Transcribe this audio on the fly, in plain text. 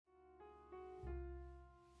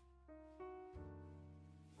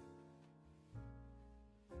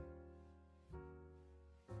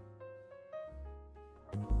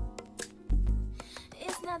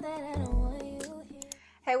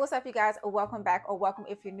Hey, what's up, you guys? Welcome back, or welcome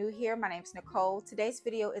if you're new here. My name is Nicole. Today's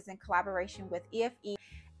video is in collaboration with EFE.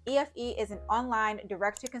 EFE is an online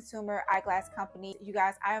direct-to-consumer eyeglass company. You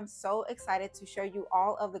guys, I am so excited to show you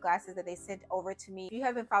all of the glasses that they sent over to me. If you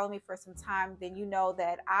have been following me for some time, then you know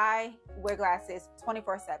that I wear glasses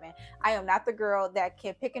 24/7. I am not the girl that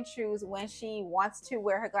can pick and choose when she wants to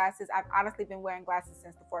wear her glasses. I've honestly been wearing glasses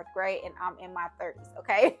since the 4th grade, and I'm in my 30s,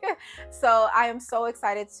 okay? So I am so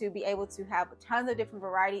excited to be able to have tons of different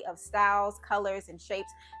variety of styles, colors, and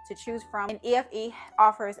shapes to choose from. And EFE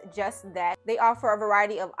offers just that. They offer a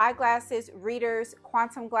variety of eyeglasses, readers,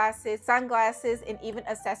 quantum glasses, sunglasses, and even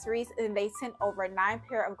accessories. And they sent over 9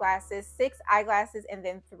 pair of glasses, 6 eyeglasses, and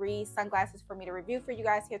then 3 sunglasses for me to review for you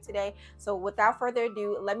guys here today. So without further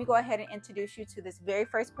ado, let me go ahead and introduce you to this very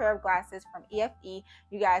first pair of glasses from EFE.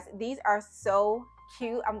 You guys, these are so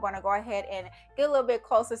cute. I'm going to go ahead and get a little bit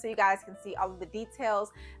closer so you guys can see all of the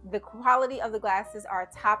details. The quality of the glasses are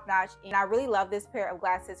top notch, and I really love this pair of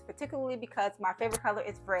glasses, particularly because my favorite color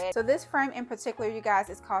is red. So this frame in particular, you guys,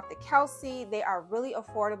 is called the Kelsey. They are really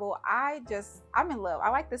affordable. I'm in love. I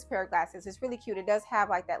like this pair of glasses. It's really cute. It does have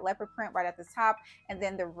like that leopard print right at the top, and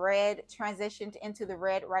then the red transitioned into the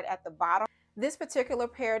red right at the bottom. This particular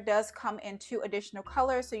pair does come in 2 additional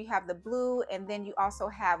colors. So you have the blue, and then you also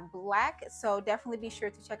have black. So definitely be sure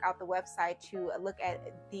to check out the website to look at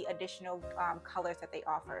the additional colors that they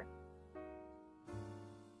offer.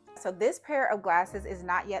 So this pair of glasses is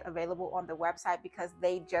not yet available on the website because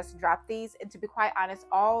they just dropped these. And to be quite honest,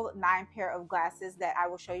 all 9 pair of glasses that I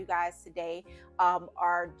will show you guys today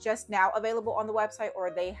are just now available on the website, or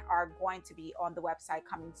they are going to be on the website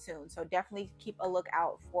coming soon. So definitely keep a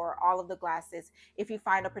lookout for all of the glasses. If you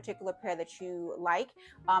find a particular pair that you like,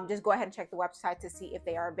 just go ahead and check the website to see if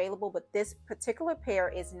they are available. But this particular pair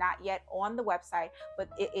is not yet on the website, but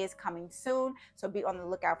it is coming soon. So be on the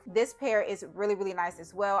lookout. This pair is really, really nice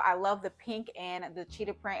as well. I love the pink and the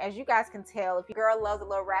cheetah print. As you guys can tell, if your girl loves a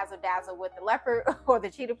little razzle dazzle with the leopard or the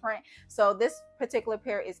cheetah print, so this particular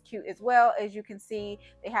pair is cute as well. As you can see,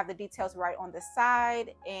 they have the details right on the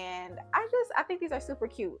side, and I think these are super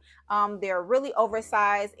cute. They're really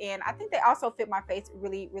oversized, and I think they also fit my face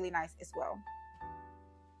really, really nice as well.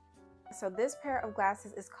 So this pair of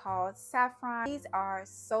glasses is called Saffron. These are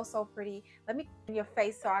so pretty. Let me in your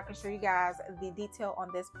face so I can show you guys the detail on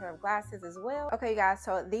this pair of glasses as well. Okay, you guys,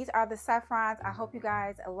 so these are the Saffrons. I hope you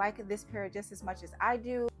guys like this pair just as much as I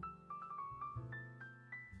do.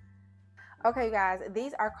 Okay, you guys,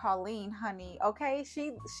 these are Colleen, honey. Okay,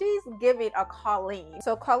 she's giving a Colleen.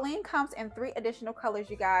 So Colleen comes in 3 additional colors,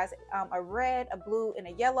 you guys, a red, a blue, and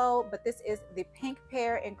a yellow. But this is the pink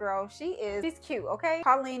pair, and girl, she's cute. Okay,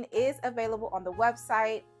 Colleen is available on the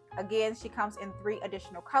website. Again, she comes in 3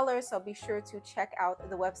 additional colors, so be sure to check out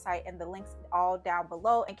the website and the links all down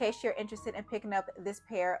below in case you're interested in picking up this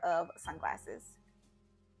pair of sunglasses.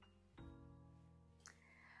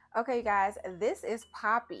 Okay, you guys, this is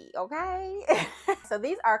Poppy, okay? So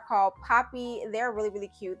these are called Poppy. They're really,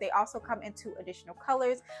 really cute. They also come in 2 additional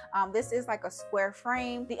colors. This is like a square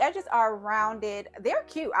frame. The edges are rounded. They're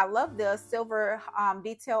cute. I love the silver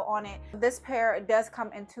detail on it. This pair does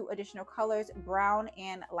come in 2 additional colors, brown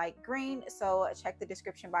and light green. So check the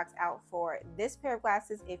description box out for this pair of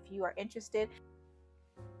glasses if you are interested.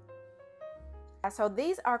 So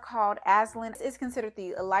these are called Aslan. This is considered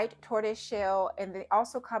the light tortoise shell, and they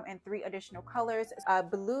also come in 3 additional colors,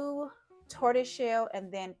 blue, tortoise shell,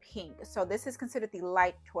 and then pink. So this is considered the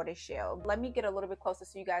light tortoise shell. Let me get a little bit closer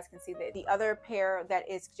so you guys can see that the other pair that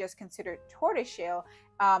is just considered tortoise shell,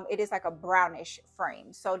 it is like a brownish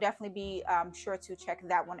frame. So definitely be sure to check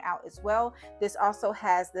that one out as well. This also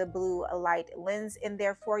has the blue light lens in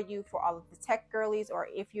there for you for all of the tech girlies, or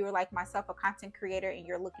if you're like myself, a content creator, and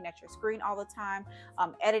you're looking at your screen all the time,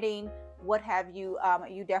 editing, what have you,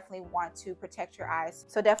 you definitely want to protect your eyes.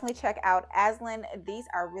 So definitely check out Aslan. These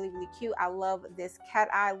are really, really cute. I love this cat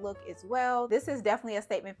eye look as well. This is definitely a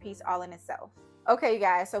statement piece all in itself. Okay, you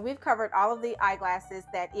guys, so we've covered all of the eyeglasses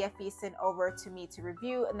that EFE sent over to me to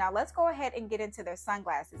review. Now let's go ahead and get into their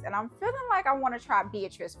sunglasses. And I'm feeling like I want to try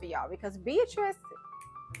Beatrice for y'all, because Beatrice,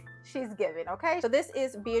 she's giving. Okay, so this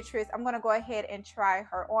is Beatrice. I'm going to go ahead and try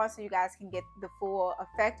her on so you guys can get the full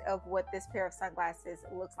effect of what this pair of sunglasses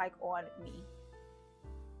looks like on me.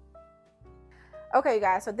 Okay, you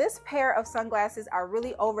guys, so this pair of sunglasses are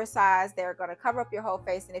really oversized. They're going to cover up your whole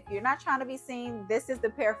face, and if you're not trying to be seen, this is the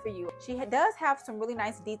pair for you. She does have some really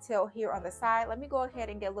nice detail here on the side. Let me go ahead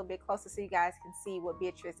and get a little bit closer so you guys can see what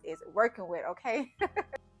Beatrice is working with, okay?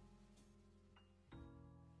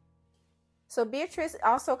 So Beatrice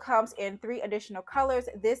also comes in 3 additional colors.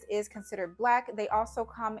 This is considered black. They also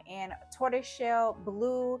come in tortoiseshell,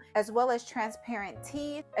 blue, as well as transparent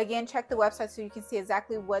tea. Again, check the website so you can see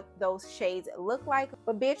exactly what those shades look like.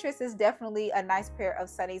 But Beatrice is definitely a nice pair of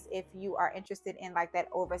sunnies if you are interested in like that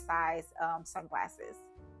oversized sunglasses.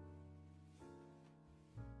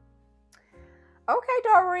 Okay,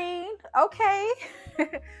 Doreen. Okay.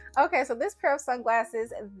 Okay, so this pair of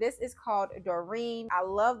sunglasses, this is called Doreen. I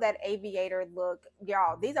love that aviator look.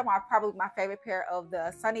 Y'all, these are probably my favorite pair of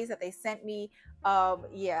the sunnies that they sent me.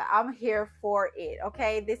 Yeah, I'm here for it.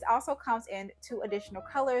 Okay, this also comes in 2 additional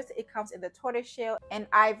colors. It comes in the tortoiseshell and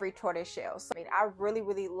ivory tortoiseshell. So I mean, I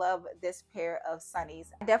really love this pair of sunnies.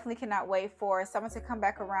 I definitely cannot wait for summer to come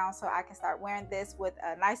back around so I can start wearing this with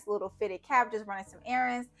a nice little fitted cap, just running some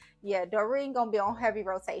errands. Yeah, Doreen gonna be on heavy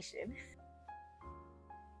rotation.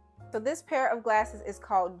 So this pair of glasses is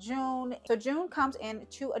called June. So June comes in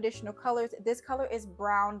 2 additional colors. This color is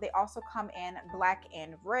brown. They also come in black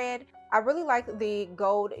and red. I really like the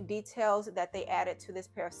gold details that they added to this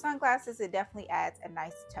pair of sunglasses. It definitely adds a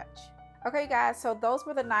nice touch. Okay guys, so those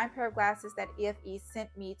were the 9 pair of glasses that EFE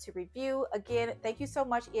sent me to review. Again, thank you so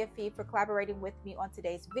much EFE for collaborating with me on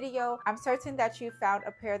today's video. I'm certain that you found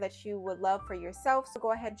a pair that you would love for yourself, so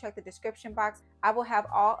go ahead and check the description box. I will have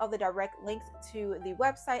all of the direct links to the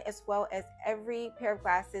website as well as every pair of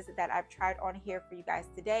glasses that I've tried on here for you guys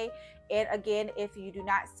today. And again, if you do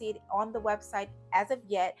not see it on the website as of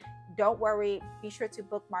yet, don't worry, be sure to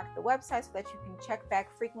bookmark the website so that you can check back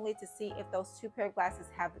frequently to see if those 2 pair of glasses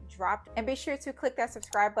have dropped. And be sure to click that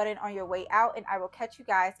subscribe button on your way out, and I will catch you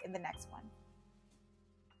guys in the next one.